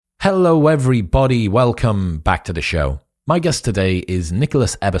Hello everybody, welcome back to the show. My guest today is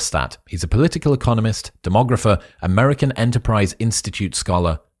Nicholas Eberstadt. He's a political economist, demographer, American Enterprise Institute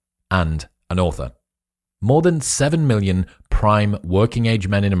scholar, and an author. More than 7 million prime working age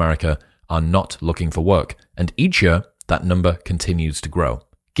men in America are not looking for work, and each year that number continues to grow.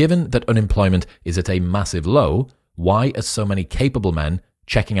 Given that unemployment is at a massive low, why are so many capable men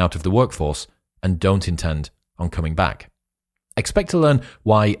checking out of the workforce and don't intend on coming back? Expect to learn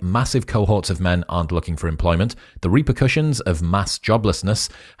why massive cohorts of men aren't looking for employment, the repercussions of mass joblessness,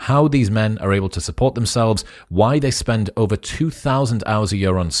 how these men are able to support themselves, why they spend over 2,000 hours a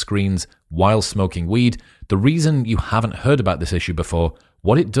year on screens while smoking weed, the reason you haven't heard about this issue before,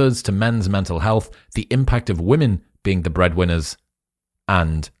 what it does to men's mental health, the impact of women being the breadwinners,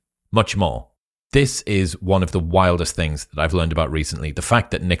 and much more. This is one of the wildest things that I've learned about recently. The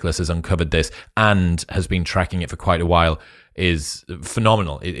fact that Nicholas has uncovered this and has been tracking it for quite a while is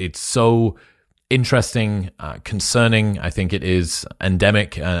phenomenal. It's so interesting, concerning. I think it is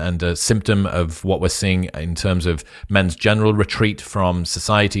endemic and a symptom of what we're seeing in terms of men's general retreat from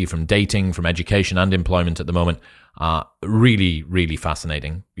society, from dating, from education and employment at the moment. Really, really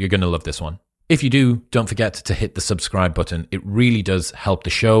fascinating. You're going to love this one. If you do, don't forget to hit the subscribe button. It really does help the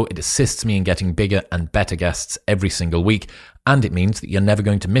show. It assists me in getting bigger and better guests every single week. And it means that you're never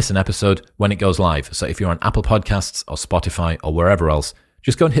going to miss an episode when it goes live. So if you're on Apple Podcasts or Spotify or wherever else,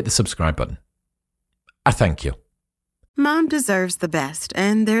 just go and hit the subscribe button. I thank you. Mom deserves the best,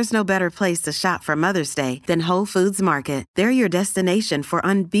 and there's no better place to shop for Mother's Day than Whole Foods Market. They're your destination for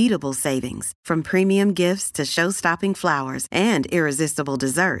unbeatable savings, from premium gifts to show-stopping flowers and irresistible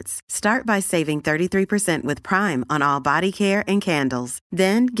desserts. Start by saving 33% with Prime on all body care and candles.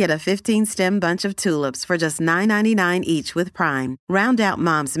 Then get a 15-stem bunch of tulips for just $9.99 each with Prime. Round out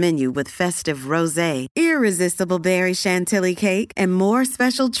Mom's menu with festive rosé, irresistible berry chantilly cake, and more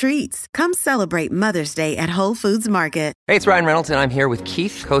special treats. Come celebrate Mother's Day at Whole Foods Market. Hey, it's Ryan Reynolds, and I'm here with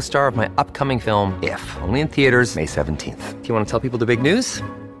Keith, co-star of my upcoming film, If, only in theaters May 17th. Do you want to tell people the big news?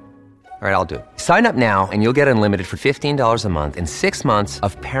 All right, I'll do it. Sign up now and you'll get unlimited for $15 a month and 6 months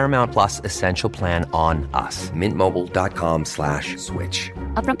of Paramount Plus Essential Plan on us. MintMobile.com/switch.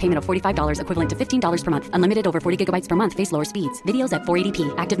 Upfront payment of $45 equivalent to $15 per month. Unlimited over 40 gigabytes per month. Face lower speeds. Videos at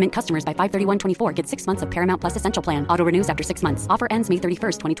 480p. Active Mint customers by 531.24 get 6 months of Paramount Plus Essential Plan. Auto renews after 6 months. Offer ends May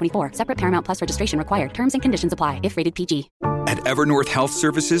 31st, 2024. Separate Paramount Plus registration required. Terms and conditions apply if rated PG. At Evernorth Health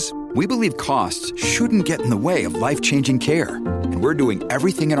Services, we believe costs shouldn't get in the way of life-changing care, and we're doing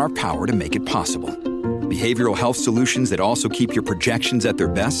everything in our power to make it possible. Behavioral health solutions that also keep your projections at their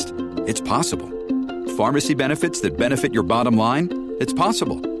best? It's possible. Pharmacy benefits that benefit your bottom line? It's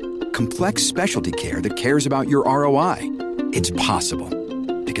possible. Complex specialty care that cares about your ROI? It's possible.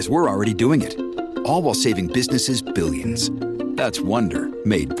 Because we're already doing it. All while saving businesses billions. That's Wonder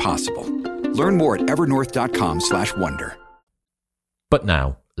made possible. Learn more at evernorth.com/wonder. But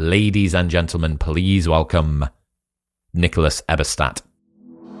now, ladies and gentlemen, please welcome Nicholas Eberstadt.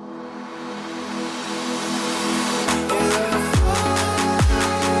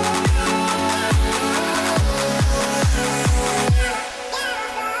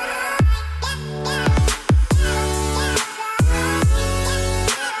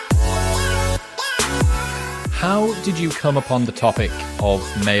 How did you come upon the topic of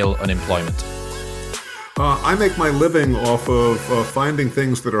male unemployment? I make my living off of finding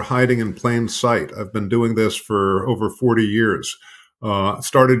things that are hiding in plain sight. I've been doing this for over 40 years.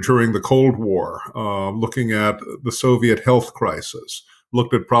 Started during the Cold War, looking at the Soviet health crisis,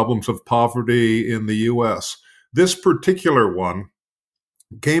 looked at problems of poverty in the U.S. This particular one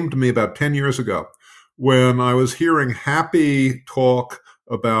came to me about 10 years ago when I was hearing happy talk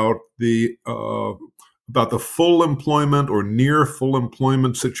about the full employment or near full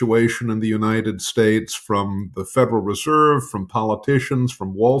employment situation in the United States from the Federal Reserve, from politicians,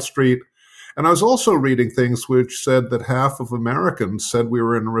 from Wall Street. And I was also reading things which said that half of Americans said we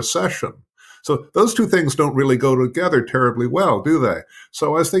were in a recession. So those two things don't really go together terribly well, do they?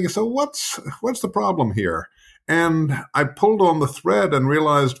 So I was thinking, so what's the problem here? And I pulled on the thread and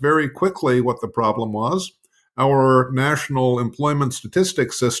realized very quickly what the problem was. Our national employment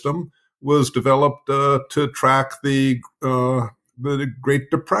statistics system was developed to track the Great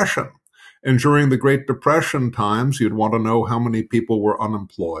Depression. And during the Great Depression times, you'd want to know how many people were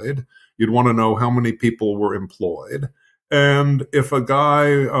unemployed. You'd want to know how many people were employed. And if a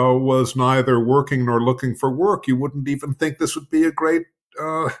guy was neither working nor looking for work, you wouldn't even think this would be a great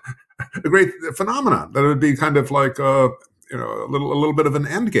phenomenon. That it would be kind of like a little bit of an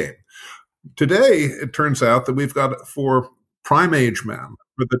end game. Today, it turns out that we've got, for prime age men,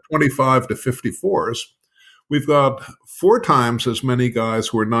 for the 25 to 54s, we've got 4 times as many guys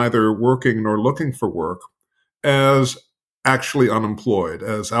who are neither working nor looking for work as actually unemployed,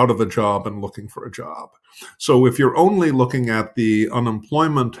 as out of a job and looking for a job. So if you're only looking at the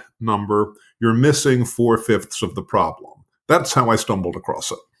unemployment number, you're missing 4/5 of the problem. That's how I stumbled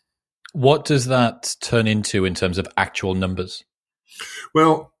across it. What does that turn into in terms of actual numbers?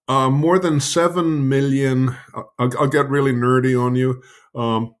 Well, more than 7 million, I'll get really nerdy on you,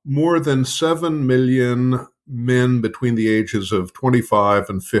 more than 7 million men between the ages of 25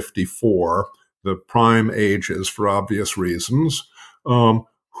 and 54, the prime ages for obvious reasons,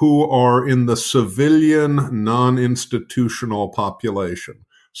 who are in the civilian non-institutional population.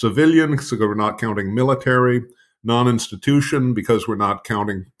 Civilian, because we're not counting military. Non-institution, because we're not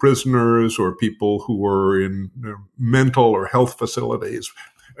counting prisoners or people who are in mental or health facilities.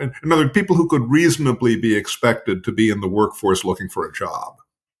 In other words, people who could reasonably be expected to be in the workforce looking for a job.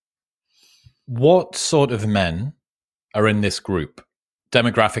 What sort of men are in this group?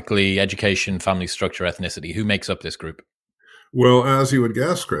 Demographically, education, family structure, ethnicity. Who makes up this group? Well, as you would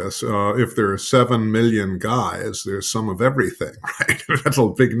guess, Chris, if there are 7 million guys, there's some of everything, right? That's a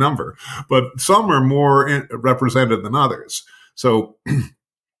big number. But some are more represented than others. So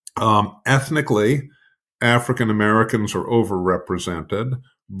ethnically, African Americans are overrepresented.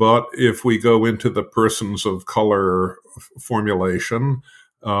 But if we go into the persons of color formulation,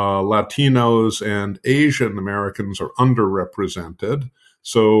 Latinos and Asian Americans are underrepresented.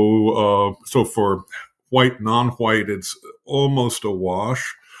 So for white, non-white, it's almost a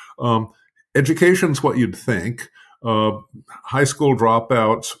wash. Education's what you'd think. High school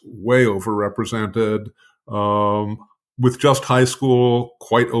dropouts, way overrepresented. With just high school,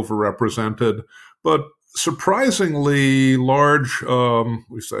 quite overrepresented. But surprisingly large,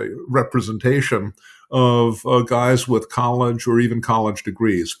 representation of guys with college or even college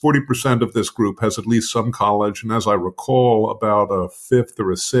degrees. 40% of this group has at least some college, and as I recall, about a fifth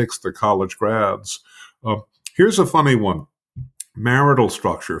or a sixth are college grads. Here's a funny one. Marital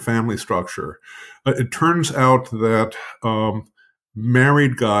structure, family structure. It turns out that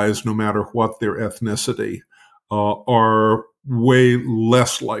married guys, no matter what their ethnicity, are way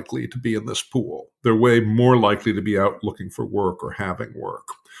less likely to be in this pool. They're way more likely to be out looking for work or having work.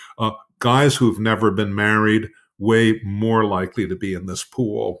 Guys who've never been married, way more likely to be in this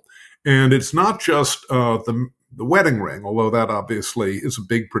pool. And it's not just the wedding ring, although that obviously is a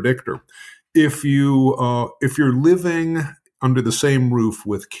big predictor. If you're living under the same roof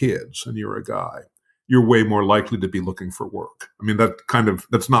with kids and you're a guy, you're way more likely to be looking for work. I mean,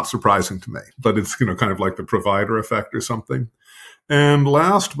 that's not surprising to me, but it's, kind of like the provider effect or something. And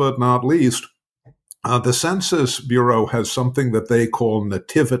last but not least, the Census Bureau has something that they call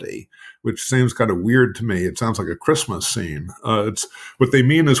nativity, which seems kind of weird to me. It sounds like a Christmas scene. It's what they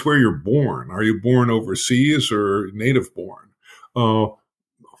mean is where you're born. Are you born overseas or native born?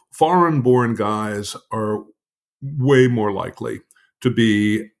 Foreign-born guys are way more likely to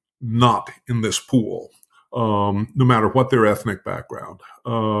be not in this pool, no matter what their ethnic background,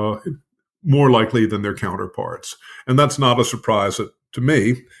 more likely than their counterparts. And that's not a surprise to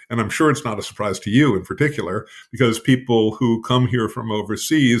me, and I'm sure it's not a surprise to you in particular, because people who come here from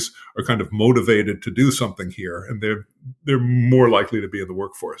overseas are kind of motivated to do something here, and they're more likely to be in the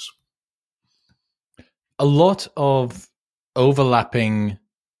workforce. A lot of overlapping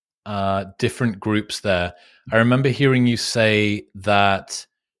different groups there. I remember hearing you say that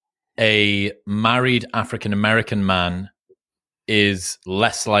a married African American man is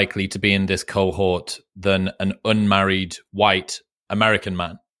less likely to be in this cohort than an unmarried white American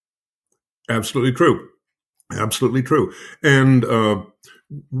man. Absolutely true. Absolutely true. And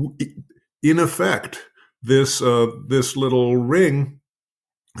in effect, this little ring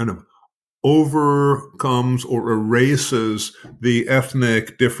kind of overcomes or erases the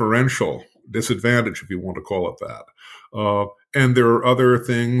ethnic disadvantage, if you want to call it that. And there are other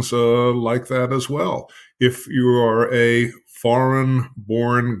things like that as well. If you are a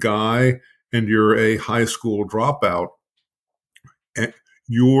foreign-born guy and you're a high school dropout,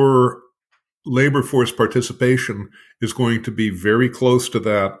 your labor force participation is going to be very close to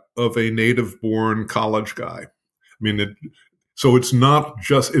that of a native-born college guy. I mean, so it's not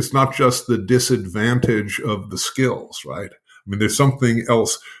just the disadvantage of the skills, right? I mean, there's something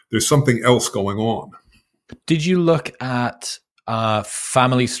else. There's something else going on. Did you look at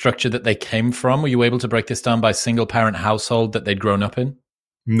family structure that they came from? Were you able to break this down by single parent household that they'd grown up in?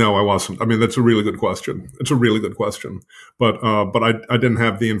 No, I wasn't. I mean, that's a really good question. It's a really good question, but I didn't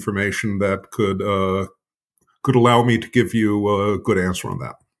have the information that could allow me to give you a good answer on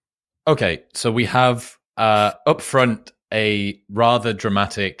that. Okay, so we have up front a rather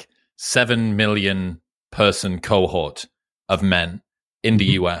dramatic 7 million person cohort of men in the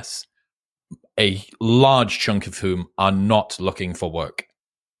US, a large chunk of whom are not looking for work.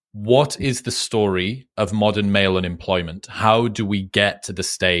 What is the story of modern male unemployment? How do we get to the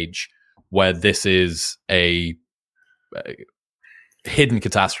stage where this is a hidden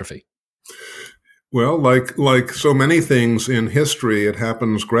catastrophe? Well, like so many things in history, it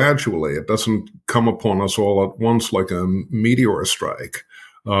happens gradually. It doesn't come upon us all at once like a meteor strike.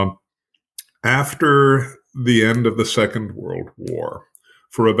 After the end of the Second World War,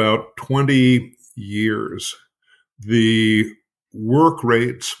 for about 20 years, the work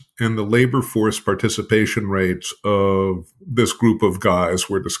rates and the labor force participation rates of this group of guys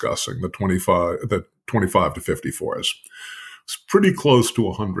we're discussing, the 25 to 54s, it's pretty close to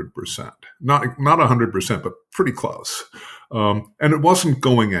 100%. Not 100%, but pretty close. And it wasn't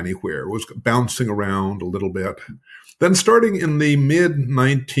going anywhere. It was bouncing around a little bit. Then starting in the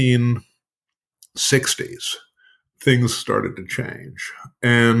mid-1960s, things started to change.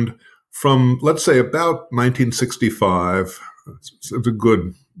 And from, let's say, about 1965, it's a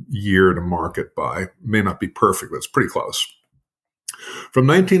good year to mark it by. It may not be perfect, but it's pretty close. From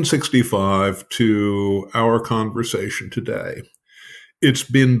 1965 to our conversation today, it's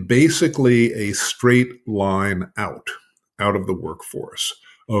been basically a straight line out of the workforce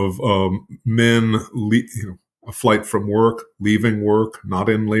of men, a flight from work, leaving work, not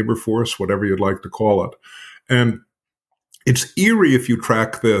in labor force, whatever you'd like to call it. And it's eerie if you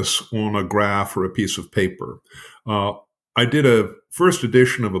track this on a graph or a piece of paper. I did a first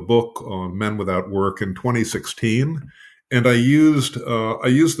edition of a book on men without work in 2016. And I used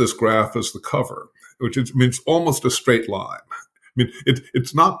this graph as the cover, which means almost a straight line. I mean,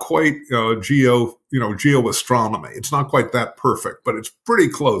 it's not quite geoastronomy. It's not quite that perfect, but it's pretty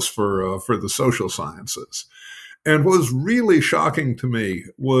close for the social sciences. And what was really shocking to me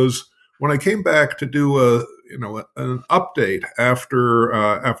was when I came back to do an update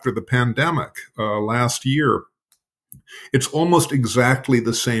after the pandemic last year. It's almost exactly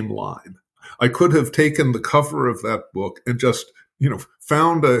the same line. I could have taken the cover of that book and just,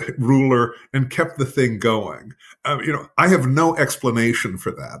 found a ruler and kept the thing going. I have no explanation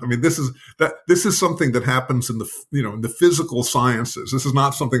for that. I mean, this is something that happens in the physical sciences. This is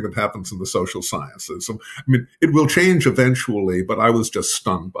not something that happens in the social sciences. So, I mean, it will change eventually, but I was just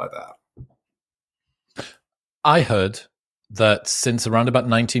stunned by that. I heard that since around about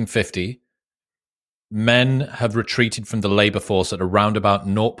 1950, men have retreated from the labor force at around about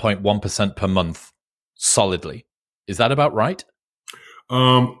 0.1% per month solidly. Is that about right?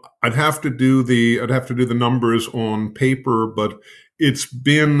 I'd have to do the numbers on paper, but it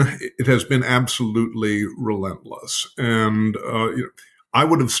has been absolutely relentless. And I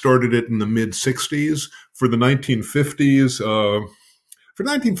would have started it in the mid 60s. For the 1950s,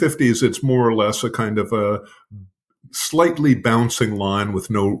 it's more or less a kind of a slightly bouncing line with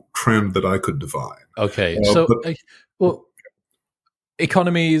no trend that I could divine. Okay.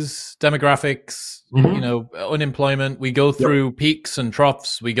 Economies, demographics, unemployment, we go through peaks and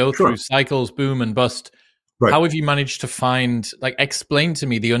troughs, we go through cycles, boom and bust. Right. How have you managed to explain to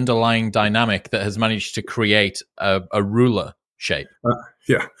me the underlying dynamic that has managed to create a ruler shape? All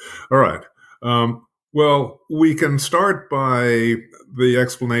right. Well, we can start by the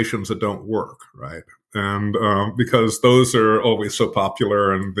explanations that don't work, right? And because those are always so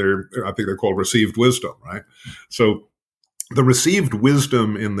popular, and I think they're called received wisdom, right? So the received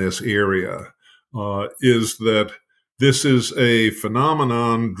wisdom in this area is that this is a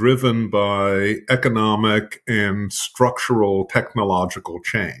phenomenon driven by economic and structural technological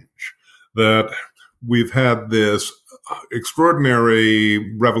change, that we've had this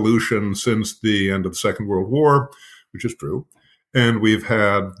extraordinary revolution since the end of the Second World War, which is true. And we've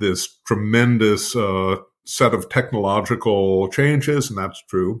had this tremendous set of technological changes, and that's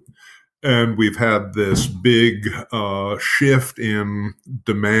true. And we've had this big shift in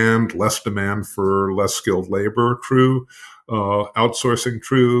demand, less demand for less skilled labor, true. Outsourcing,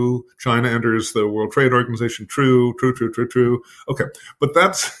 true. China enters the World Trade Organization, true. Okay, but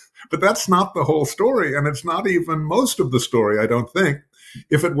that's not the whole story, and it's not even most of the story, I don't think.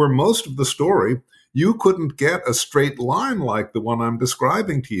 If it were most of the story, you couldn't get a straight line like the one I'm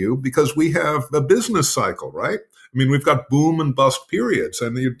describing to you, because we have a business cycle, right? I mean, we've got boom and bust periods,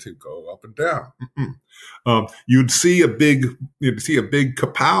 and you'd go up and down. You'd see a big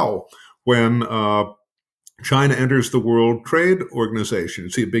kapow when China enters the World Trade Organization.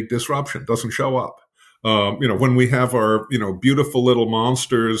 You'd see a big disruption. Doesn't show up. When we have our beautiful little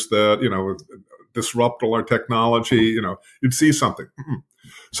monsters that disrupt all our technology, you'd see something.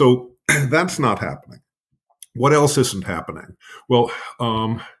 So that's not happening. What else isn't happening? Well,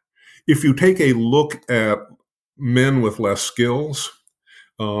 if you take a look at men with less skills,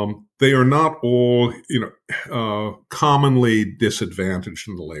 they are not all, commonly disadvantaged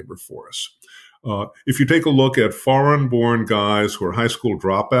in the labor force. If you take a look at foreign-born guys who are high school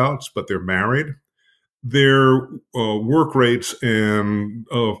dropouts, but they're married, their work rates and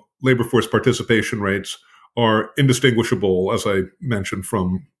labor force participation rates are indistinguishable, as I mentioned,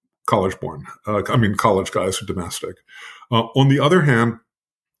 from college guys who are domestic. On the other hand,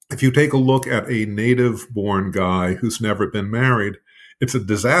 if you take a look at a native-born guy who's never been married, it's a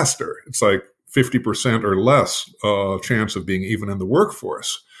disaster. It's like 50% or less chance of being even in the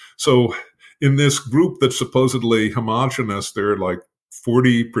workforce. So in this group that's supposedly homogenous, there are like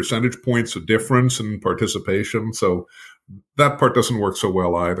 40 percentage points of difference in participation. So that part doesn't work so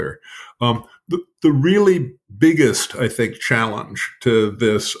well either. The really biggest, I think, challenge to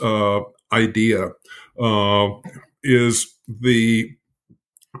this idea is the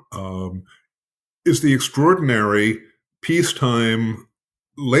extraordinary peacetime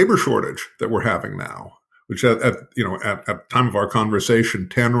labor shortage that we're having now, which at time of our conversation,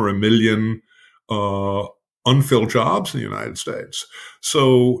 10 or a million unfilled jobs in the United States.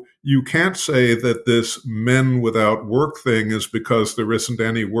 So you can't say that this men without work thing is because there isn't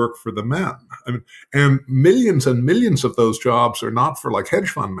any work for the men. I mean, and millions of those jobs are not for like hedge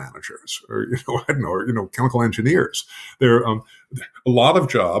fund managers or, chemical engineers. There are a lot of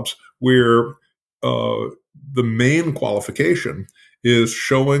jobs where the main qualification is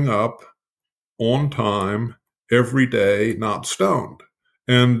showing up on time every day, not stoned.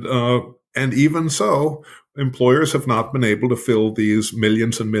 And even so, employers have not been able to fill these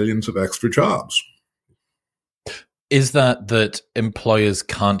millions and millions of extra jobs. Is that employers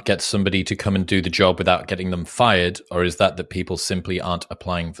can't get somebody to come and do the job without getting them fired, or is that people simply aren't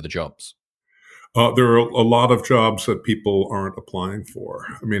applying for the jobs? There are a lot of jobs that people aren't applying for.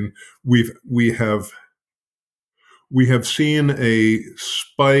 I mean, we have seen a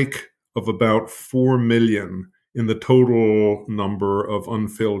spike of about 4 million in the total number of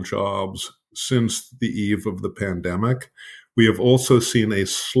unfilled jobs since the eve of the pandemic. We have also seen a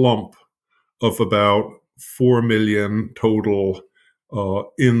slump of about 4 million total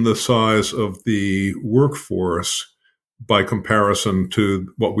in the size of the workforce by comparison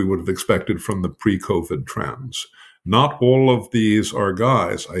to what we would have expected from the pre-COVID trends. Not all of these are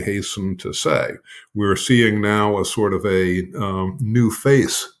guys, I hasten to say. We're seeing now a sort of a new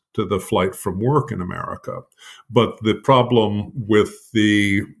face to the flight from work in America. But the problem with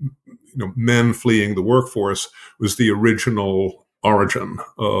the men fleeing the workforce was the original origin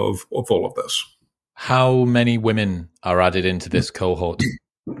of all of this. How many women are added into this cohort?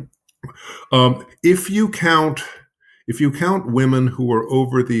 If you count women who are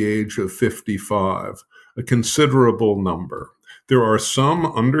over the age of 55, a considerable number. There are some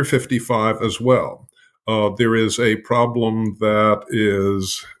under 55 as well. There is a problem that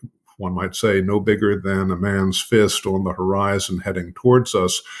is, one might say, no bigger than a man's fist on the horizon heading towards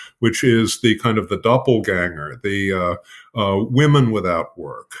us, which is the kind of the doppelganger, the women without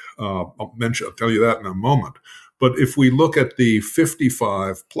work. I'll tell you that in a moment. But if we look at the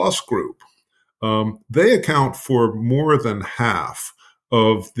 55 plus group, they account for more than half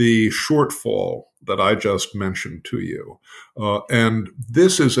of the shortfall that I just mentioned to you. And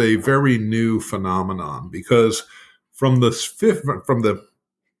this is a very new phenomenon because from the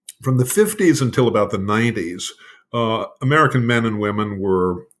 50s until about the 90s, American men and women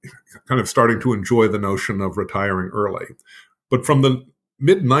were kind of starting to enjoy the notion of retiring early. But from the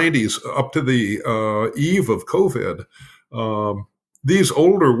mid-90s up to the eve of COVID, these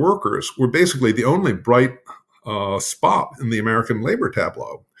older workers were basically the only bright spot in the American labor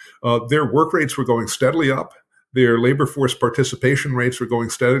tableau. Their work rates were going steadily up. Their labor force participation rates were going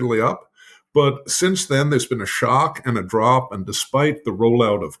steadily up. But since then, there's been a shock and a drop. And despite the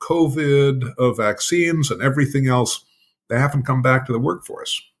rollout of COVID, of vaccines and everything else, they haven't come back to the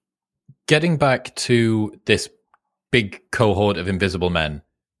workforce. Getting back to this big cohort of invisible men,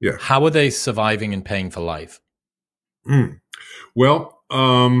 how are they surviving and paying for life? Well,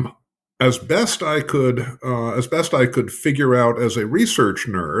 as best I could figure out as a research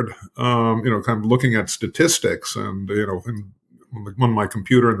nerd, kind of looking at statistics and, on my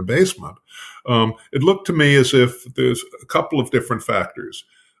computer in the basement, it looked to me as if there's a couple of different factors.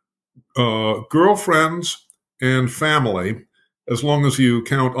 Girlfriends and family, as long as you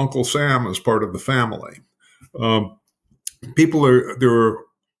count Uncle Sam as part of the family. There are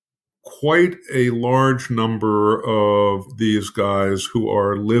quite a large number of these guys who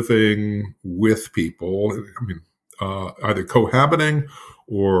are living with people, either cohabiting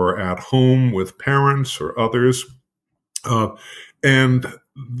or at home with parents or others. And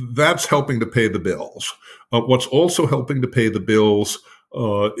that's helping to pay the bills. What's also helping to pay the bills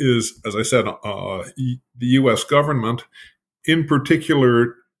is, as I said, the U.S. government, in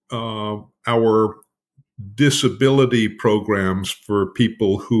particular, our disability programs for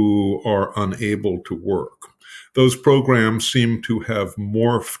people who are unable to work. Those programs seem to have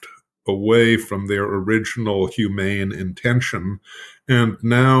morphed away from their original humane intention and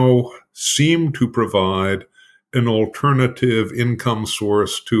now seem to provide an alternative income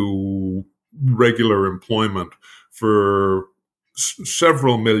source to regular employment for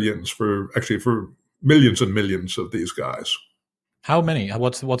several millions, for millions and millions of these guys. How many?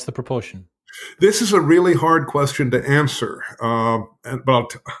 What's the proportion? This is a really hard question to answer,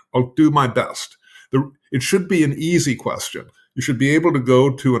 but I'll do my best. It should be an easy question. You should be able to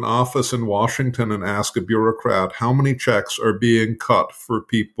go to an office in Washington and ask a bureaucrat how many checks are being cut for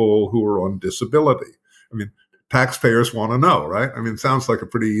people who are on disability. I mean, taxpayers want to know, right? I mean, it sounds like a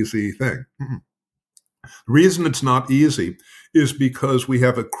pretty easy thing. The reason it's not easy is because we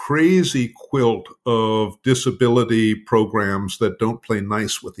have a crazy quilt of disability programs that don't play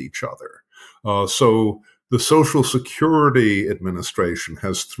nice with each other. So the Social Security Administration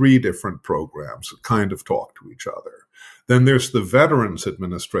has 3 different programs that kind of talk to each other. Then there's the Veterans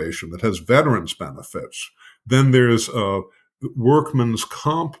Administration that has veterans benefits. Then there's workman's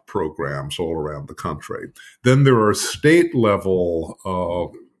comp programs all around the country. Then there are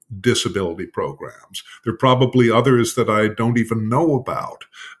state-level disability programs. There are probably others that I don't even know about.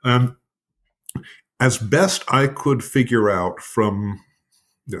 And as best I could figure out from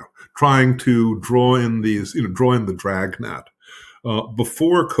trying to draw in the dragnet,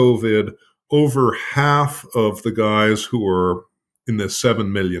 before COVID, over half of the guys who were in the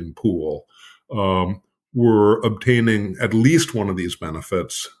 7 million pool were obtaining at least one of these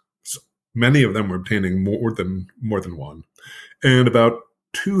benefits. Many of them were obtaining more than one. And about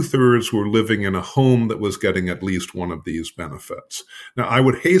 2/3 were living in a home that was getting at least one of these benefits. Now, I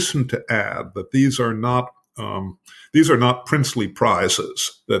would hasten to add that these are not princely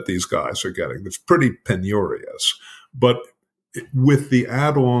prizes that these guys are getting. It's pretty penurious. But with the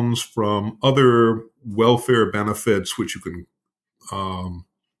add-ons from other welfare benefits, which you can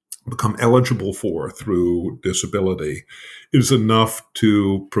become eligible for through disability, is enough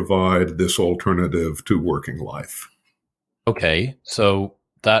to provide this alternative to working life. Okay, so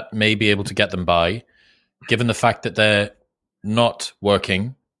that may be able to get them by, given the fact that they're not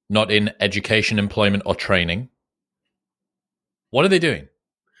working, not in education, employment, or training. What are they doing?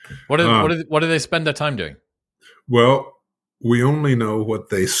 What do they spend their time doing? Well, we only know what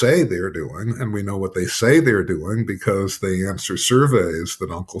they say they're doing, and we know what they say they're doing because they answer surveys that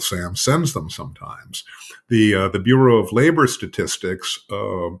Uncle Sam sends them sometimes. The Bureau of Labor Statistics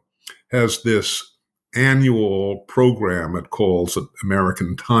has this annual program it calls an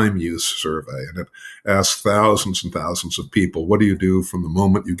American Time Use Survey, and it asks thousands and thousands of people, what do you do from the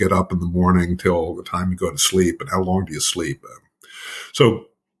moment you get up in the morning till the time you go to sleep, and how long do you sleep? So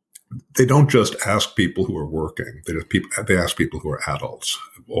they don't just ask people who are working. They ask people who are adults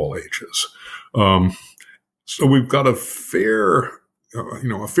of all ages. So we've got a fair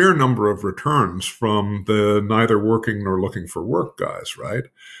number of returns from the neither working nor looking for work guys, right?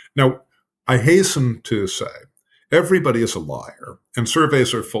 Now, I hasten to say everybody is a liar, and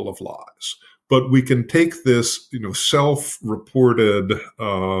surveys are full of lies. But we can take this, self-reported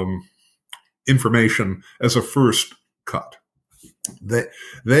information as a first cut.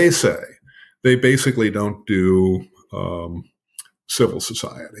 They say they basically don't do civil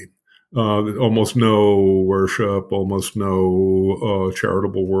society. Almost no worship, almost no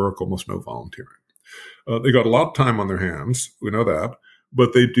charitable work, almost no volunteering. They got a lot of time on their hands. We know that.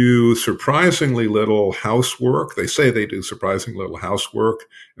 But they do surprisingly little housework. They say they do surprisingly little housework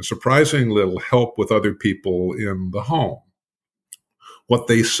and surprisingly little help with other people in the home. What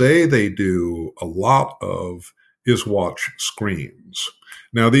they say they do a lot of is watch screens.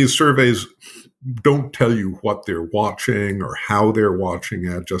 Now, these surveys don't tell you what they're watching or how they're watching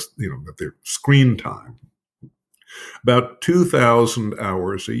it, just, that their screen time. About 2,000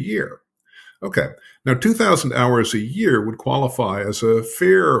 hours a year. Okay. Now, 2,000 hours a year would qualify as a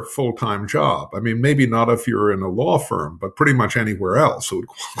fair full-time job. I mean, maybe not if you're in a law firm, but pretty much anywhere else, it would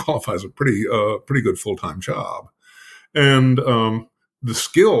qualify as a pretty good full-time job. And the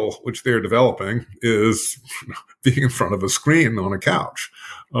skill which they're developing is being in front of a screen on a couch.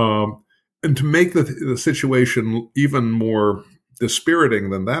 And to make the situation even more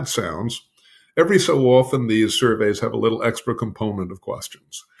dispiriting than that sounds, every so often these surveys have a little extra component of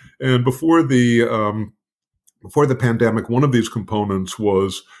questions. And before the pandemic, one of these components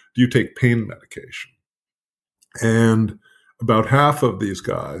was, do you take pain medication? And about half of these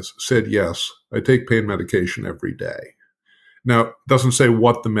guys said, yes, I take pain medication every day. Now, it doesn't say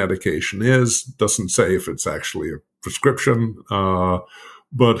what the medication is, doesn't say if it's actually a prescription,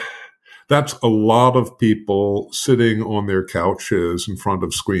 but that's a lot of people sitting on their couches in front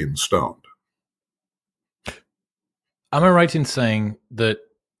of screens stoned. Am I right in saying that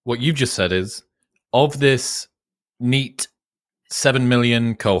what you've just said is, of this neat 7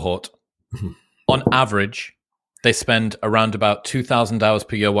 million cohort, on average, they spend around about 2,000 hours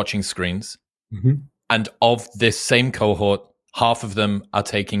per year watching screens. And of this same cohort, half of them are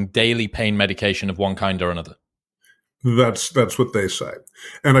taking daily pain medication of one kind or another. That's what they say.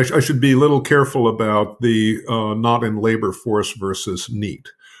 And I should be a little careful about the not in labor force versus NEAT.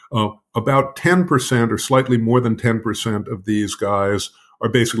 About 10% or slightly more than 10% of these guys are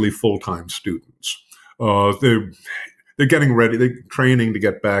basically full-time students. They're getting ready, they're training to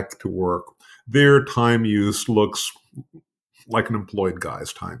get back to work. Their time use looks like an employed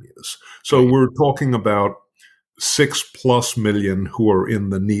guy's time use. So we're talking about 6+ million who are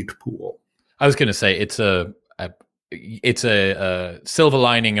in the NEAT pool. I was going to say it's a silver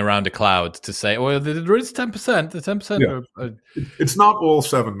lining around a cloud to say, well, there is 10%. The 10%. It's not all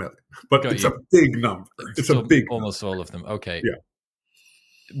 7 million, but it's a big number. It's a big almost number. all of them. Okay. Yeah.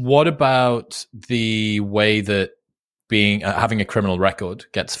 What about the way that having a criminal record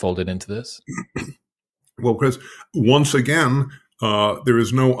gets folded into this? Well, Chris, once again, there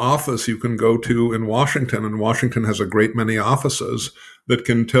is no office you can go to in Washington, and Washington has a great many offices that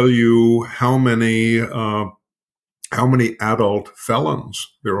can tell you how many adult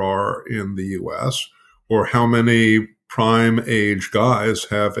felons there are in the U.S. or how many prime age guys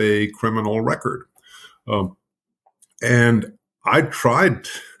have a criminal record. And I tried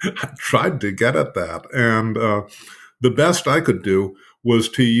to get at that, and the best I could do was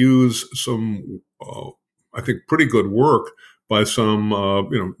to use some, I think, pretty good work by some,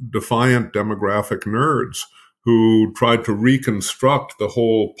 defiant demographic nerds who tried to reconstruct the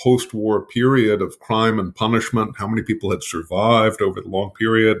whole post-war period of crime and punishment, how many people had survived over the long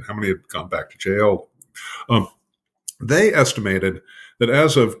period, how many had gone back to jail. They estimated that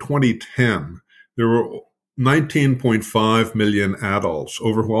as of 2010, there were 19.5 million adults,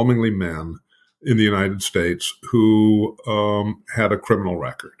 overwhelmingly men, in the United States who had a criminal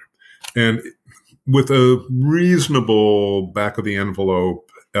record. And with a reasonable back-of-the-envelope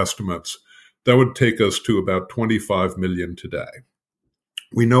estimates, that would take us to about 25 million today.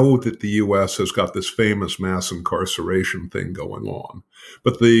 We know that the U.S. has got this famous mass incarceration thing going on,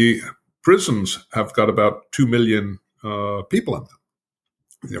 but the prisons have got about 2 million people in them.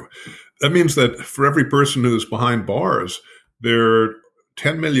 That means that for every person who's behind bars, there are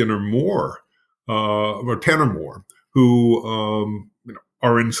 10 million or more, or 10 or more, who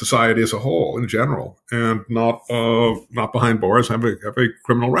are in society as a whole, in general, and not behind bars, have a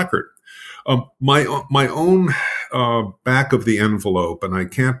criminal record. My own back of the envelope, and I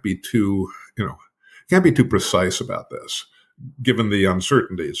can't be too precise about this, given the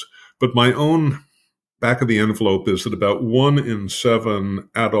uncertainties. But my own back of the envelope is that about 1 in 7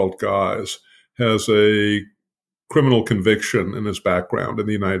 adult guys has a criminal conviction in his background in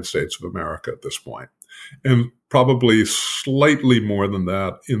the United States of America at this point, and probably slightly more than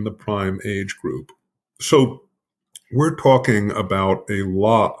that in the prime age group. So we're talking about a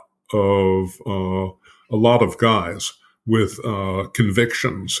lot of guys with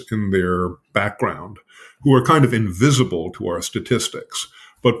convictions in their background who are kind of invisible to our statistics,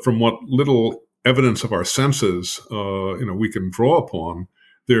 but from what little evidence of our senses we can draw upon,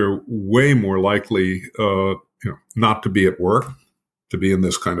 they're way more likely not to be at work, to be in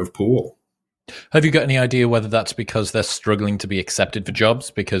this kind of pool. Have you got any idea whether that's because they're struggling to be accepted for jobs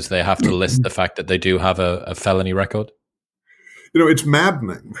because they have to list the fact that they do have a felony record? It's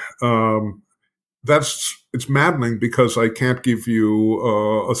maddening. It's maddening because I can't give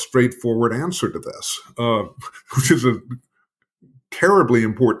you a straightforward answer to this, which is a terribly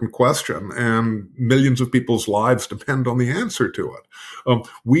important question, and millions of people's lives depend on the answer to it.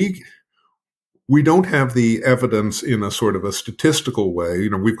 We don't have the evidence in a sort of a statistical way.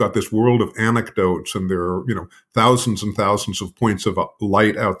 We've got this world of anecdotes, and there are, thousands and thousands of points of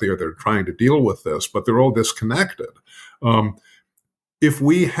light out there that are trying to deal with this, but they're all disconnected. If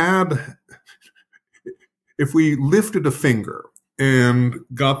we lifted a finger and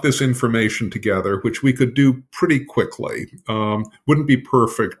got this information together, which we could do pretty quickly, wouldn't be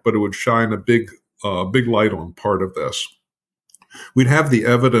perfect, but it would shine a big light on part of this. We'd have the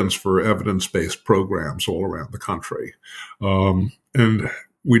evidence for evidence-based programs all around the country. And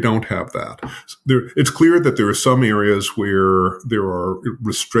We don't have that. It's clear that there are some areas where there are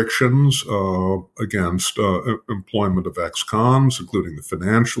restrictions against employment of ex-cons, including the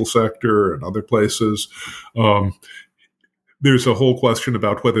financial sector and other places. There's a whole question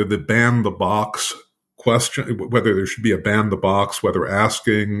about whether the ban the box question, whether there should be a ban the box, whether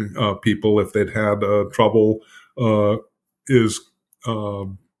asking people if they'd had trouble is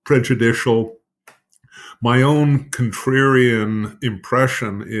prejudicial. My own contrarian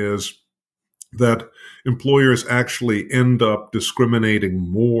impression is that employers actually end up discriminating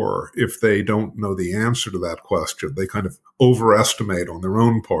more if they don't know the answer to that question. They kind of overestimate on their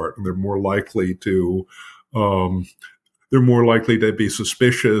own part, and they're more likely to be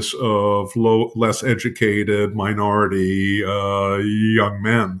suspicious of less educated minority young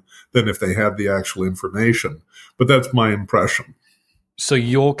men than if they had the actual information. But that's my impression. So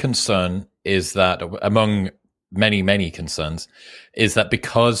your concern is that, among many, many concerns, is that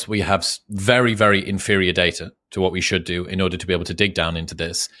because we have very, very inferior data to what we should do in order to be able to dig down into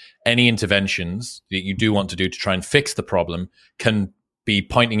this, any interventions that you do want to do to try and fix the problem can be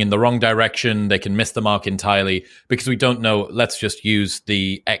pointing in the wrong direction. They can miss the mark entirely because we don't know. Let's just use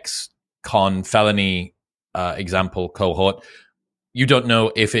the ex-con felony example cohort. You don't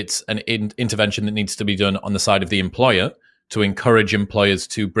know if it's an intervention that needs to be done on the side of the employer to encourage employers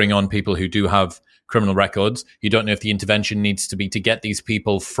to bring on people who do have criminal records. You don't know if the intervention needs to be to get these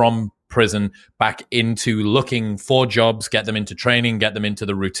people from prison back into looking for jobs, get them into training, get them into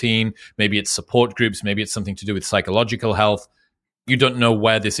the routine. Maybe it's support groups. Maybe it's something to do with psychological health. You don't know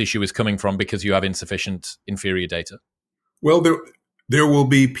where this issue is coming from because you have insufficient inferior data. Well, there will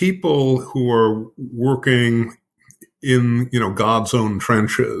be people who are working in, God's own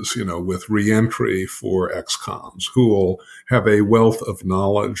trenches, with reentry for ex-cons who will have a wealth of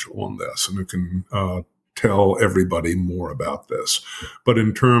knowledge on this and who can tell everybody more about this. But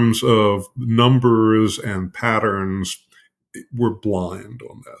in terms of numbers and patterns, we're blind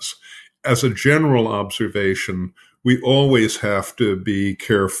on this. As a general observation, we always have to be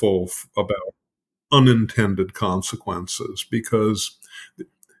careful about unintended consequences because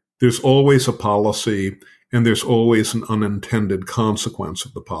there's always a policy and there's always an unintended consequence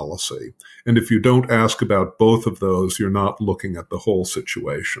of the policy. And if you don't ask about both of those, you're not looking at the whole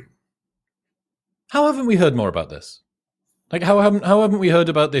situation. How haven't we heard more about this? Like, how haven't we heard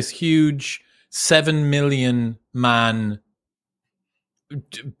about this huge 7 million man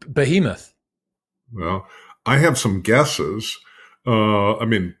behemoth? Well, I have some guesses.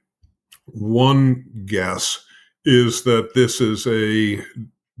 One guess is that this is a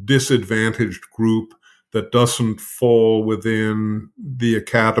disadvantaged group that doesn't fall within the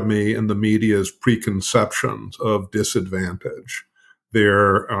academy and the media's preconceptions of disadvantage.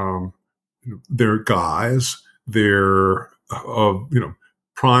 They're guys, they're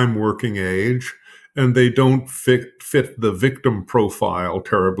prime working age, and they don't fit the victim profile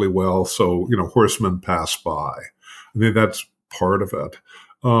terribly well. So, horsemen pass by. I think that's part of it.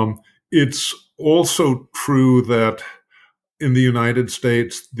 It's also true that in the United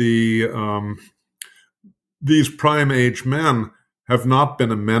States, these prime age men have not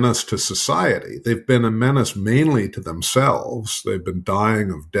been a menace to society. They've been a menace mainly to themselves. They've been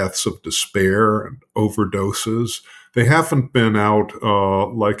dying of deaths of despair and overdoses. They haven't been out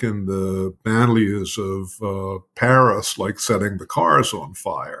like in the banlieues of Paris, like setting the cars on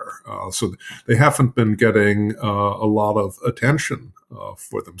fire. So they haven't been getting a lot of attention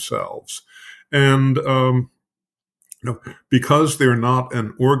for themselves. And because they're not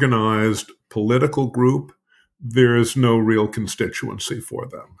an organized political group, there is no real constituency for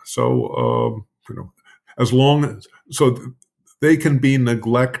them. So, so they can be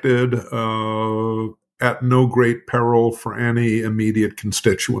neglected at no great peril for any immediate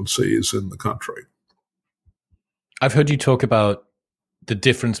constituencies in the country. I've heard you talk about the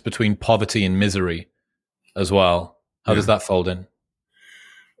difference between poverty and misery as well. How does that fold in?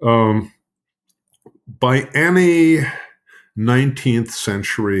 By any 19th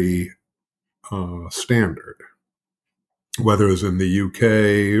century standard, whether it's in the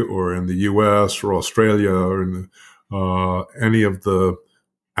UK or in the US or Australia or in any of the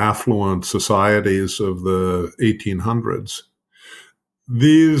affluent societies of the 1800s,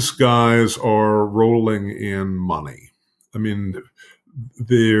 these guys are rolling in money. I mean,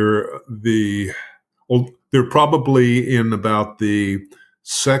 they're probably in about the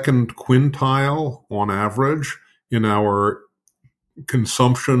second quintile on average in our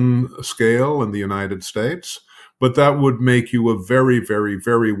consumption scale in the United States, but that would make you a very, very,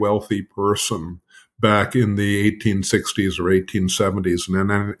 very wealthy person back in the 1860s or 1870s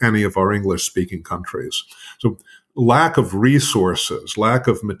in any of our English-speaking countries. So lack of resources, lack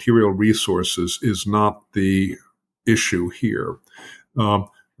of material resources is not the issue here.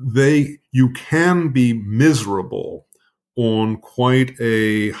 You can be miserable on quite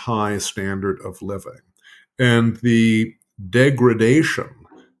a high standard of living. And the degradation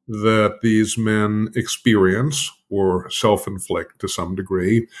that these men experience or self-inflict to some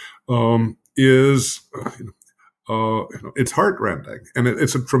degree is it's heartrending, and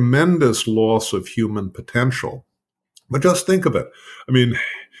it's a tremendous loss of human potential. But just think of it. I mean,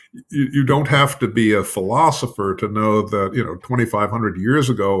 you don't have to be a philosopher to know that, 2,500 years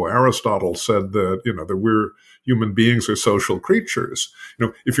ago, Aristotle said that, that we're human beings are social creatures.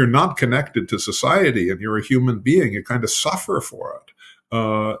 If you're not connected to society and you're a human being, you kind of suffer for it.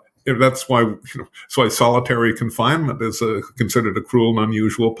 That's why solitary confinement is considered a cruel and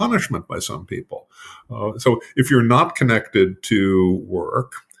unusual punishment by some people. So if you're not connected to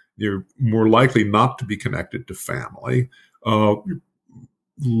work, you're more likely not to be connected to family,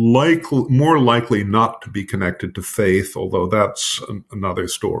 more likely not to be connected to faith, although that's another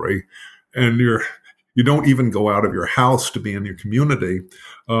story. And you don't even go out of your house to be in your community.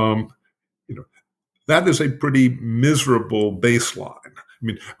 That is a pretty miserable baseline. I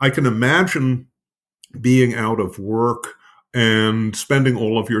mean, I can imagine being out of work and spending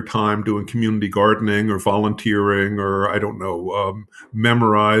all of your time doing community gardening or volunteering or, I don't know,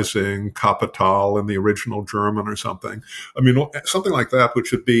 memorizing Kapital in the original German or something. I mean, something like that,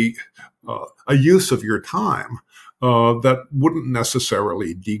 which would be a use of your time that wouldn't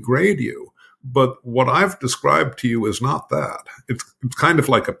necessarily degrade you. But what I've described to you is not that. It's kind of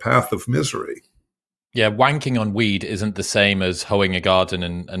like a path of misery. Yeah, wanking on weed isn't the same as hoeing a garden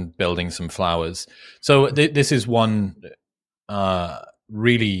and building some flowers. So this is one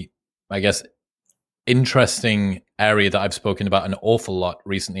really, I guess, interesting area that I've spoken about an awful lot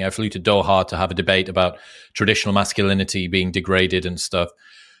recently. I flew to Doha to have a debate about traditional masculinity being degraded and stuff.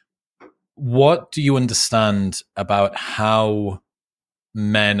 What do you understand about how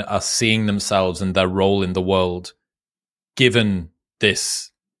men are seeing themselves and their role in the world, given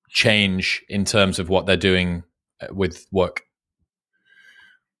this change in terms of what they're doing with work?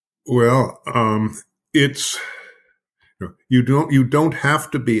 Well, it's you don't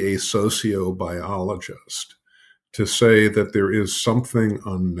have to be a sociobiologist to say that there is something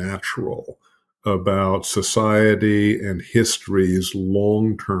unnatural about society and history's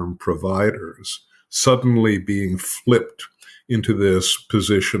long-term providers suddenly being flipped into this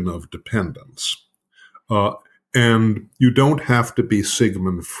position of dependence. And you don't have to be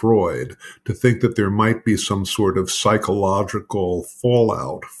Sigmund Freud to think that there might be some sort of psychological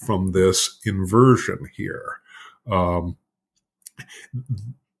fallout from this inversion here.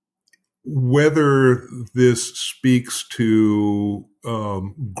 Whether this speaks to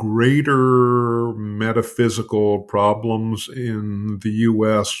greater metaphysical problems in the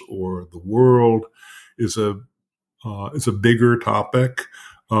U.S. or the world is a bigger topic.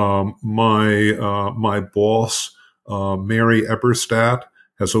 My boss, Mary Eberstadt,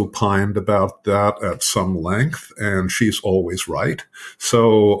 has opined about that at some length, and she's always right.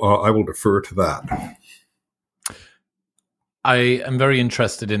 So I will defer to that. I am very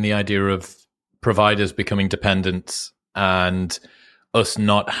interested in the idea of providers becoming dependents and us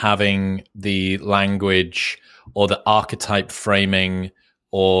not having the language or the archetype framing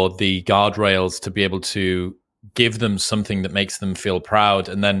or the guardrails to be able to give them something that makes them feel proud.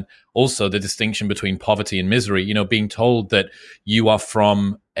 And then also the distinction between poverty and misery, being told that you are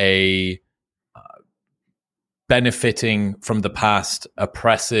from a benefiting from the past,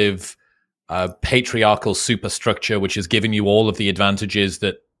 oppressive, patriarchal superstructure, which has given you all of the advantages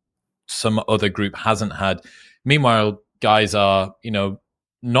that some other group hasn't had. Meanwhile, guys are,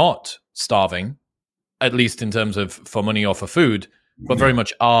 not starving, at least in terms of for money or for food, but very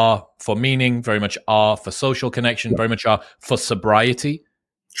much are for meaning, very much are for social connection, very much are for sobriety.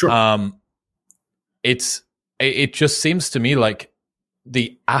 Sure. It just seems to me like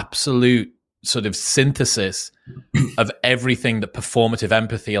the absolute sort of synthesis of everything that performative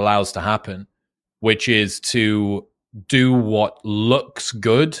empathy allows to happen, which is to do what looks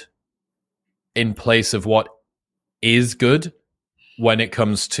good in place of what is good when it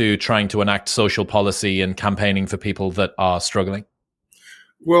comes to trying to enact social policy and campaigning for people that are struggling.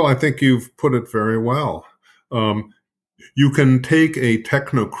 Well, I think you've put it very well. You can take a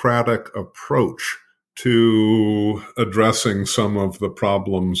technocratic approach to addressing some of the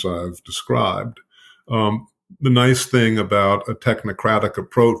problems I've described. The nice thing about a technocratic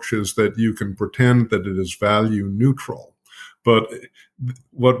approach is that you can pretend that it is value neutral. But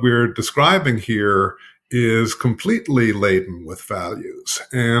what we're describing here is completely laden with values.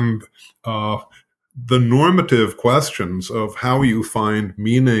 And the normative questions of how you find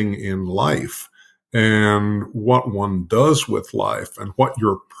meaning in life and what one does with life and what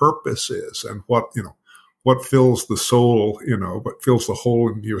your purpose is and what fills the soul, what fills the hole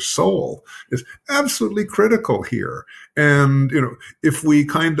in your soul is absolutely critical here. And, if we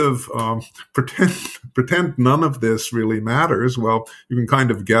kind of pretend none of this really matters, well, you can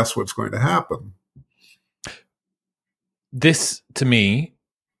kind of guess what's going to happen. This, to me,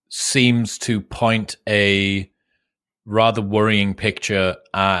 seems to point a rather worrying picture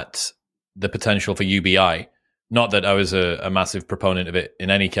at the potential for UBI. Not that I was a massive proponent of it in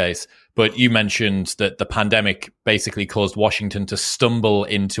any case, but you mentioned that the pandemic basically caused Washington to stumble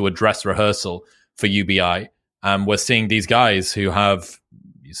into a dress rehearsal for UBI. We're seeing these guys who have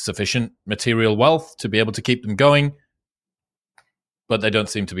sufficient material wealth to be able to keep them going, but they don't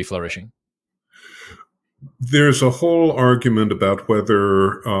seem to be flourishing. There's a whole argument about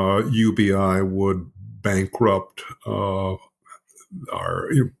whether UBI would bankrupt our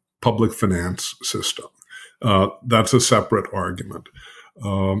public finance system. That's a separate argument.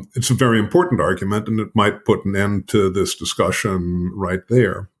 It's a very important argument, and it might put an end to this discussion right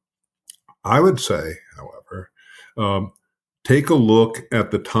there. I would say, however, take a look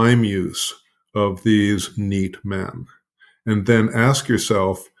at the time use of these neat men, and then ask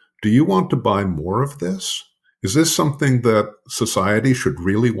yourself, do you want to buy more of this? Is this something that society should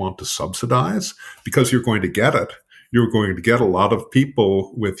really want to subsidize? Because you're going to get it. You're going to get a lot of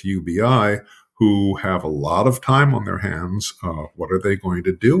people with UBI who have a lot of time on their hands. What are they going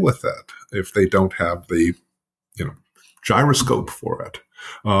to do with it if they don't have the, gyroscope for it?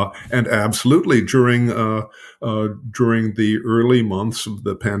 And absolutely, during the early months of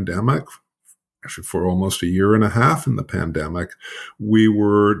the pandemic, actually for almost a year and a half in the pandemic, we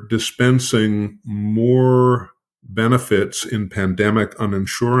were dispensing more benefits in pandemic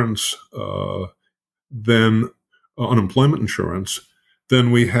unemployment insurance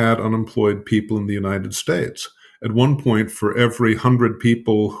than we had unemployed people in the United States. At one point, for every 100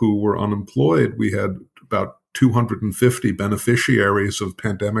 people who were unemployed, we had about 250 beneficiaries of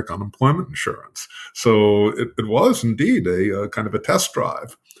pandemic unemployment insurance. So it was indeed a kind of a test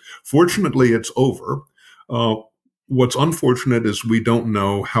drive. Fortunately, it's over. What's unfortunate is we don't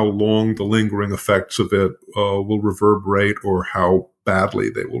know how long the lingering effects of it will reverberate or how badly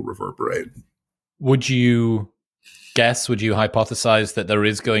they will reverberate. Would you hypothesize that there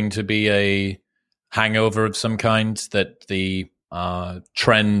is going to be a hangover of some kind, that the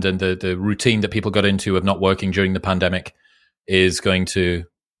trend and the routine that people got into of not working during the pandemic is going to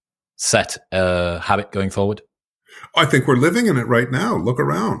set a habit going forward? I think we're living in it right now. Look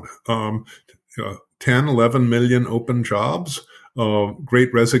around. 10, 11 million open jobs,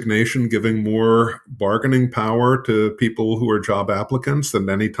 great resignation, giving more bargaining power to people who are job applicants than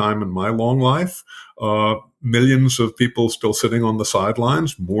any time in my long life. Millions of people still sitting on the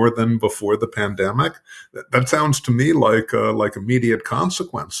sidelines, more than before the pandemic. That sounds to me like immediate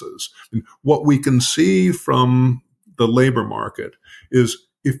consequences. And what we can see from the labor market is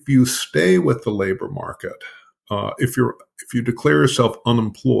if you stay with the labor market, if you declare yourself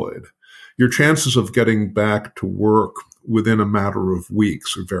unemployed, your chances of getting back to work within a matter of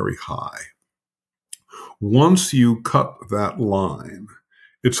weeks are very high. Once you cut that line,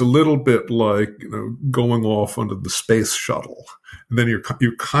 it's a little bit like going off onto the space shuttle, and then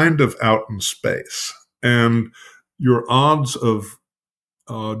you're kind of out in space, and your odds of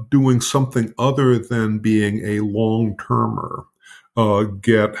doing something other than being a long-termer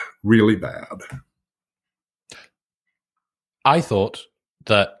get really bad. I thought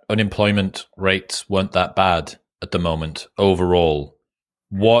that unemployment rates weren't that bad at the moment overall.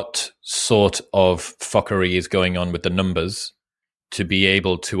 What sort of fuckery is going on with the numbers to be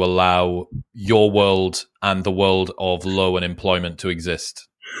able to allow your world and the world of low unemployment to exist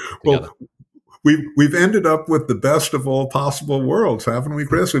together? Well, we've ended up with the best of all possible worlds, haven't we,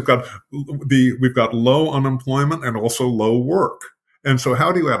 Chris? We've got low unemployment and also low work. And so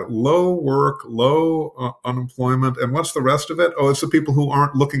how do you add it? Low work, low unemployment, and what's the rest of it? Oh, it's the people who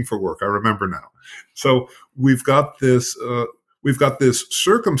aren't looking for work. I remember now. So we've got this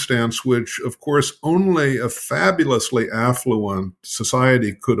circumstance, which, of course, only a fabulously affluent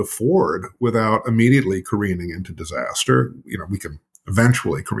society could afford without immediately careening into disaster. We can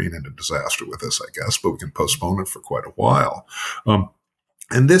eventually careen into disaster with this, I guess, but we can postpone it for quite a while.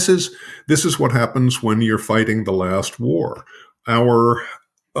 And this is what happens when you're fighting the last war. Our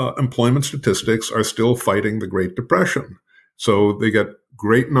employment statistics are still fighting the Great Depression. So they get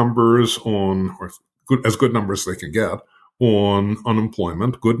great numbers as good numbers they can get on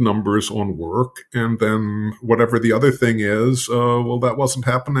unemployment, good numbers on work, and then whatever the other thing is, well, that wasn't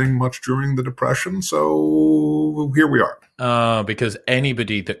happening much during the Depression, so here we are. Because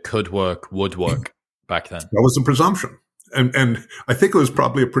anybody that could work would work back then. That was the presumption. And I think it was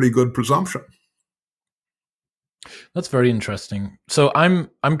probably a pretty good presumption. That's very interesting. So I'm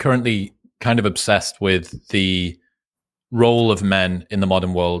currently kind of obsessed with the role of men in the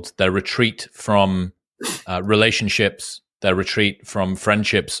modern world, their retreat from relationships, their retreat from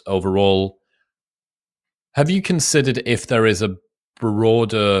friendships overall. Have you considered if there is a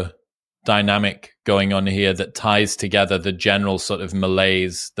broader dynamic going on here that ties together the general sort of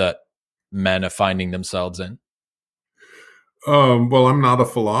malaise that men are finding themselves in? Well, I'm not a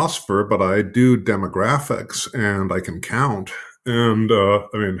philosopher, but I do demographics, and I can count. And I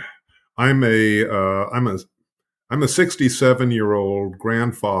mean, I'm a 67-year-old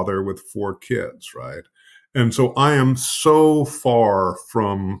grandfather with 4 kids, right? And so I am so far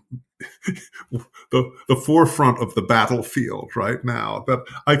from the forefront of the battlefield right now that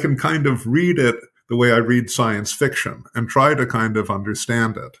I can kind of read it the way I read science fiction and try to kind of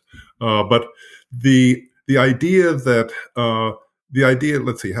understand it. But the idea that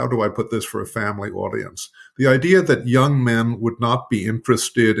let's see, how do I put this for a family audience? The idea that young men would not be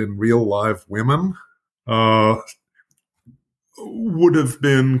interested in real live women would have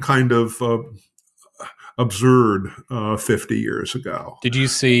been kind of absurd 50 years ago. Did you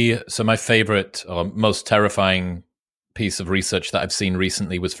see, so my favorite or most terrifying piece of research that I've seen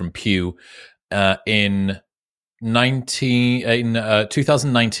recently was from Pew. In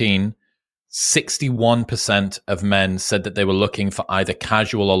 2019, 61% of men said that they were looking for either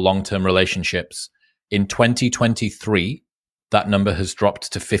casual or long-term relationships. In 2023, that number has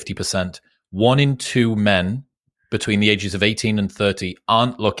dropped to 50%. 1 in 2 men between the ages of 18 and 30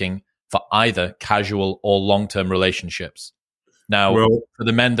 aren't looking for either casual or long-term relationships. Now, for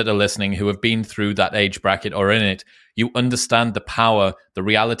the men that are listening who have been through that age bracket or in it, you understand the power, the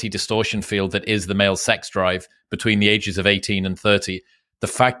reality distortion field that is the male sex drive between the ages of 18 and 30. The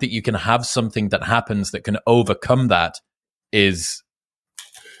fact that you can have something that happens that can overcome that is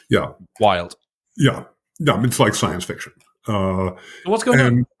wild. Yeah. No, it's like science fiction. What's going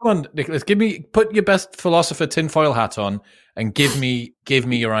on? Come on, Nicholas. Put your best philosopher tinfoil hat on and give me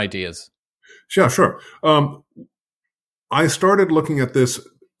your ideas. Yeah, sure. I started looking at this.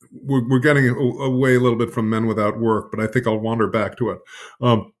 We're getting away a little bit from Men Without Work, but I think I'll wander back to it.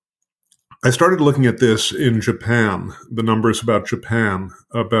 I started looking at this in Japan, the numbers about Japan,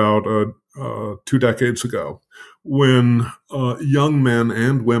 about 2 decades ago, when young men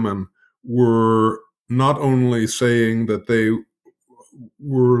and women were not only saying that they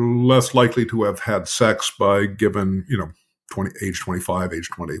were less likely to have had sex by given, age 25, age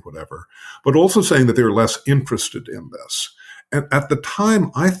 20, whatever, but also saying that they were less interested in this. And at the time,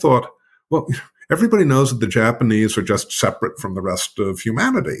 I thought, well, everybody knows that the Japanese are just separate from the rest of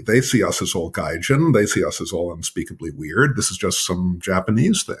humanity. They see us as all gaijin. They see us as all unspeakably weird. This is just some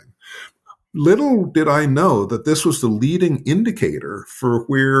Japanese thing. Little did I know that this was the leading indicator for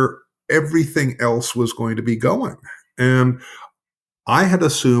where everything else was going to be going. And I had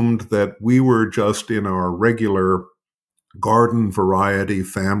assumed that we were just in our regular garden variety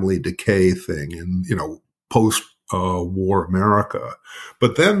family decay thing in, post-war America.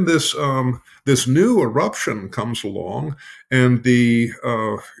 But then this new eruption comes along, and the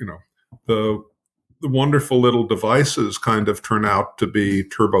wonderful little devices kind of turn out to be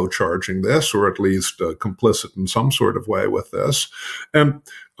turbocharging this, or at least complicit in some sort of way with this. And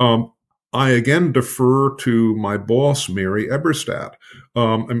I again defer to my boss, Mary Eberstadt.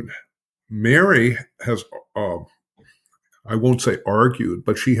 Mary has, I won't say argued,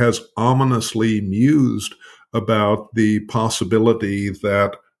 but she has ominously mused about the possibility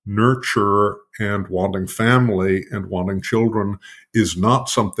that nurture and wanting family and wanting children is not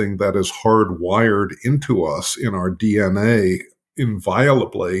something that is hardwired into us in our DNA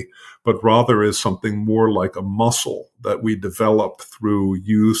inviolably, but rather is something more like a muscle that we develop through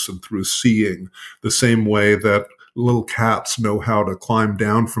use and through seeing, the same way that little cats know how to climb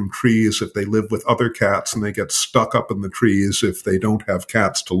down from trees if they live with other cats, and they get stuck up in the trees if they don't have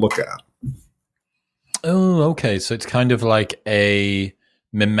cats to look at. Oh, okay. So it's kind of like a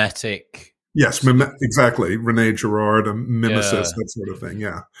mimetic. Yes, exactly. Rene Girard, a mimesis, that sort of thing.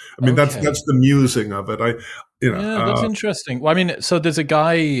 Yeah, I mean that's the musing of it. That's interesting. Well, I mean, so there's a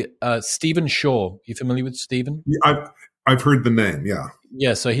guy, Stephen Shaw. You familiar with Stephen? I've heard the name. Yeah.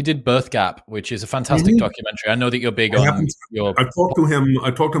 Yeah. So he did Birth Gap, which is a fantastic documentary. I know that you're big on your. I talked to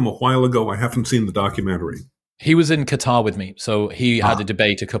him a while ago. I haven't seen the documentary. He was in Qatar with me. So he had a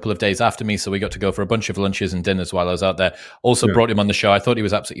debate a couple of days after me. So we got to go for a bunch of lunches and dinners while I was out there. Also brought him on the show. I thought he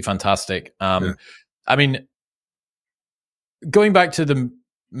was absolutely fantastic. I mean, going back to the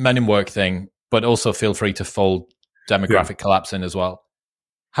men in work thing, but also feel free to fold demographic collapse in as well.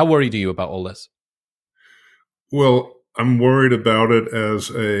 How worried are you about all this? Well, I'm worried about it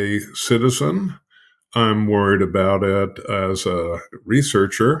as a citizen. I'm worried about it as a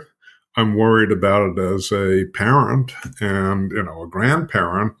researcher. I'm worried about it as a parent and, a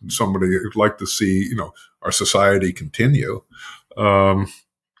grandparent, somebody who'd like to see, our society continue.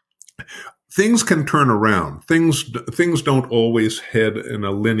 Things can turn around. Things don't always head in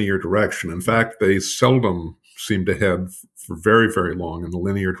a linear direction. In fact, they seldom seem to head for very, very long in a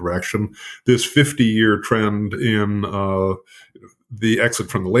linear direction. This 50-year trend in the exit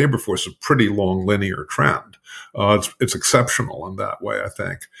from the labor force is a pretty long linear trend. It's exceptional in that way, I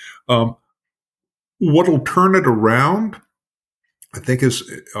think. What'll turn it around, I think, is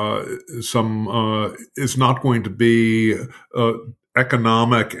not going to be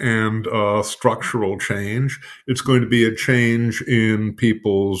economic and structural change. It's going to be a change in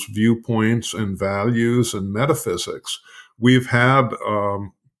people's viewpoints and values and metaphysics. We've had,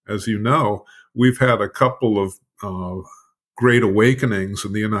 as you know, we've had a couple of great awakenings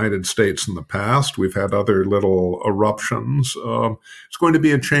in the United States in the past. We've had other little eruptions. It's going to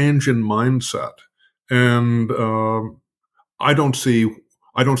be a change in mindset. And I don't see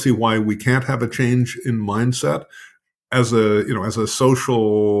why we can't have a change in mindset. As a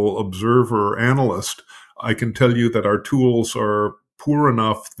social observer analyst, I can tell you that our tools are poor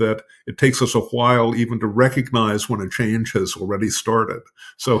enough that it takes us a while even to recognize when a change has already started.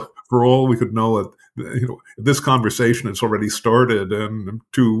 So for all we could know, this conversation has already started, and I'm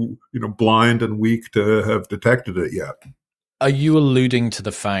too, blind and weak to have detected it yet. Are you alluding to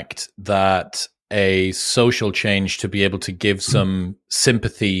the fact that a social change to be able to give some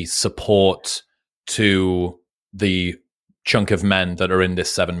sympathy, support to the chunk of men that are in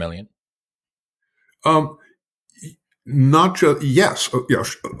this 7 million? Not just, yes,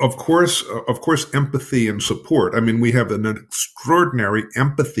 of course, empathy and support. I mean, we have an extraordinary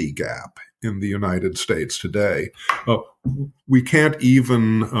empathy gap in the United States today. We can't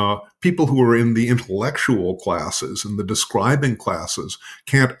even, people who are in the intellectual classes and the describing classes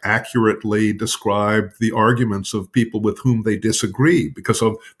can't accurately describe the arguments of people with whom they disagree because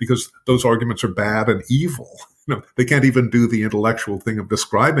those arguments are bad and evil. They can't even do the intellectual thing of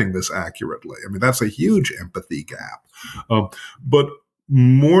describing this accurately. I mean, that's a huge empathy gap. But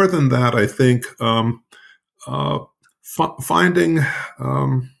more than that, I think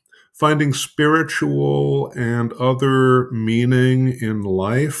finding spiritual and other meaning in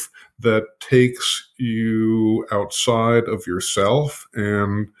life that takes you outside of yourself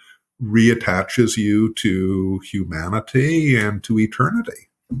and reattaches you to humanity and to eternity.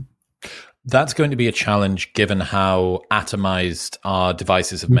 That's going to be a challenge given how atomized our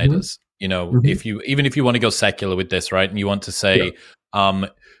devices have made us. If you want to go secular with this, right, and you want to say,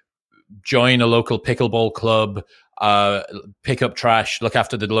 join a local pickleball club, pick up trash, look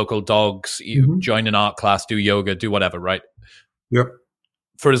after the local dogs, join an art class, do yoga, do whatever, right? Yep.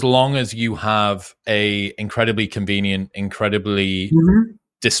 For as long as you have a incredibly convenient, incredibly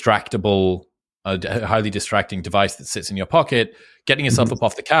distractible, highly distracting device that sits in your pocket, getting yourself up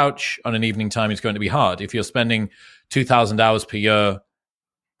off the couch on an evening time is going to be hard. If you're spending 2,000 hours per year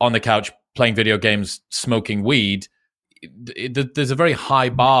on the couch playing video games, smoking weed, there's a very high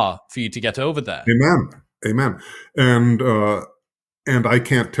bar for you to get over there. Amen. And I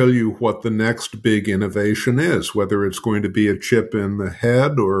can't tell you what the next big innovation is, whether it's going to be a chip in the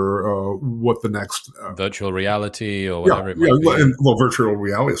head or what the next virtual reality or whatever it might be. And, virtual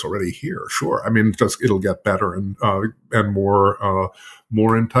reality is already here. Sure. I mean, it'll get better and more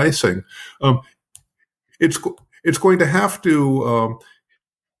enticing. It's going to have to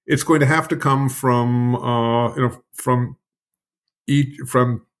come from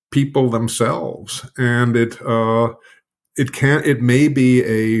people themselves, and it may be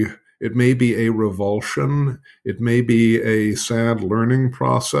a revulsion, it may be a sad learning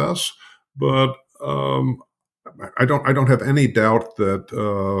process, but I don't have any doubt that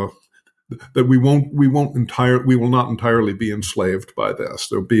we will not entirely be enslaved by this.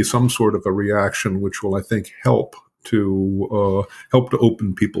 There'll be some sort of a reaction which will, I think, help to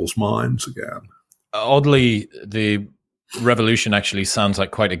open people's minds again. Oddly, the revolution actually sounds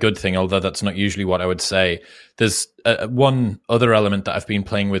like quite a good thing, although that's not usually what I would say. There's one other element that I've been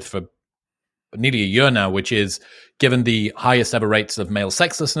playing with for nearly a year now, which is, given the highest ever rates of male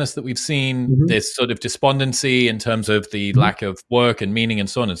sexlessness that we've seen, this sort of despondency in terms of the lack of work and meaning and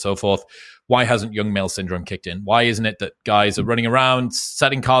so on and so forth, why hasn't young male syndrome kicked in? Why isn't it that guys are running around,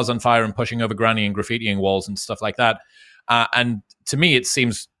 setting cars on fire and pushing over granny and graffitiing walls and stuff like that? And to me, it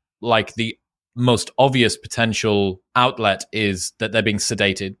seems like the most obvious potential outlet is that they're being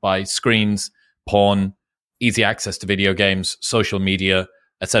sedated by screens, porn, easy access to video games, social media,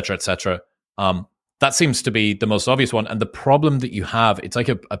 etc., etc. That seems to be the most obvious one. And the problem that you have, it's like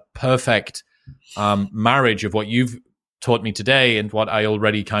a perfect marriage of what you've taught me today and what I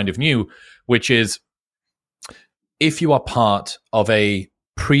already kind of knew, which is if you are part of a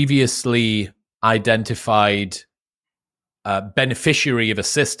previously identified beneficiary of a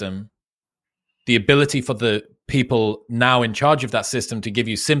system, the ability for the people now in charge of that system to give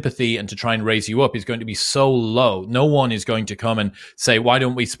you sympathy and to try and raise you up is going to be so low. No one is going to come and say, why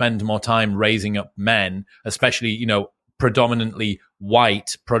don't we spend more time raising up men, especially, predominantly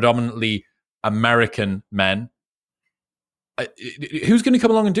white, predominantly American men? Who's going to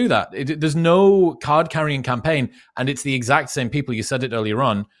come along and do that? There's no card-carrying campaign, and it's the exact same people. You said it earlier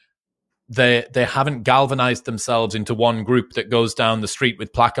on. They haven't galvanized themselves into one group that goes down the street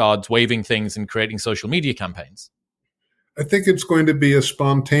with placards, waving things and creating social media campaigns. I think it's going to be a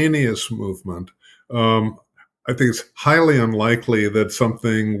spontaneous movement. I think it's highly unlikely that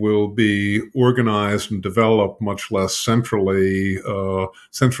something will be organized and developed, much less centrally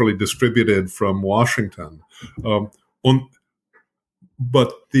distributed from Washington.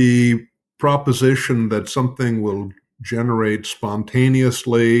 But the proposition that something will generate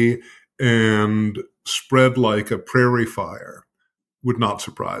spontaneously and spread like a prairie fire would not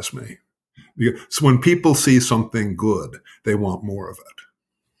surprise me. So when people see something good, they want more of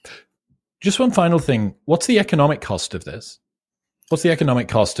it. Just one final thing. What's the economic cost of this? What's the economic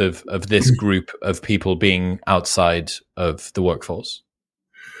cost of this group of people being outside of the workforce?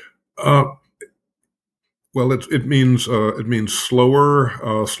 Well, it means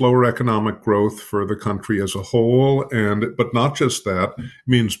slower economic growth for the country as a whole, but not just that. It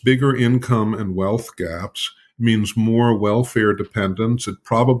means bigger income and wealth gaps. It means more welfare dependence. It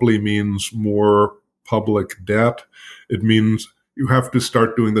probably means more public debt. It means you have to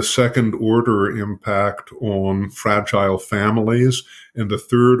start doing the second order impact on fragile families and the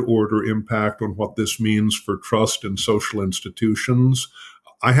third order impact on what this means for trust in social institutions.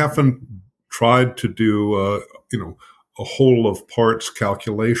 I haven't tried to do a whole of parts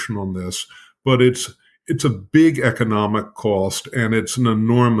calculation on this, but it's a big economic cost and it's an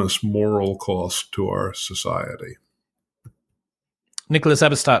enormous moral cost to our society. Nicholas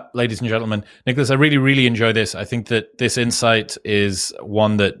Eberstadt, ladies and gentlemen. Nicholas, I really, really enjoy this. I think that this insight is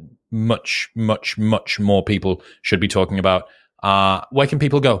one that much, much, much more people should be talking about. Where can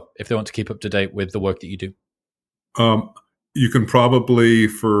people go if they want to keep up to date with the work that you do? You can probably,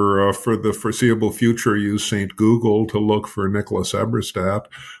 for the foreseeable future, use St. Google to look for Nicholas Eberstadt.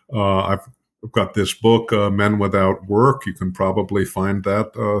 I've got this book, Men Without Work. You can probably find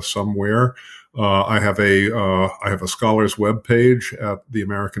that somewhere. I have a scholars webpage at the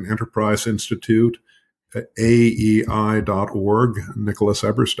American Enterprise Institute, aei.org. Nicholas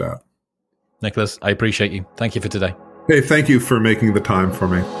Eberstadt. Nicholas, I appreciate you. Thank you for today. Hey, thank you for making the time for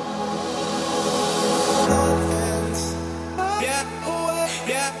me.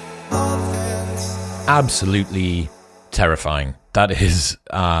 Absolutely terrifying. That is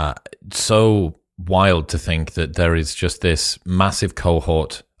so wild to think that there is just this massive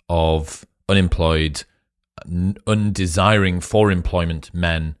cohort of unemployed, undesiring for employment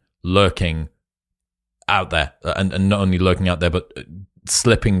men lurking out there, and not only lurking out there, but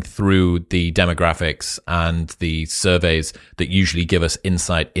slipping through the demographics and the surveys that usually give us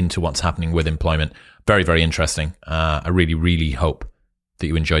insight into what's happening with employment. Very, very interesting. I really, really hope that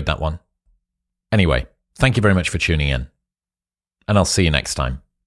you enjoyed that one. Anyway, thank you very much for tuning in, and I'll see you next time.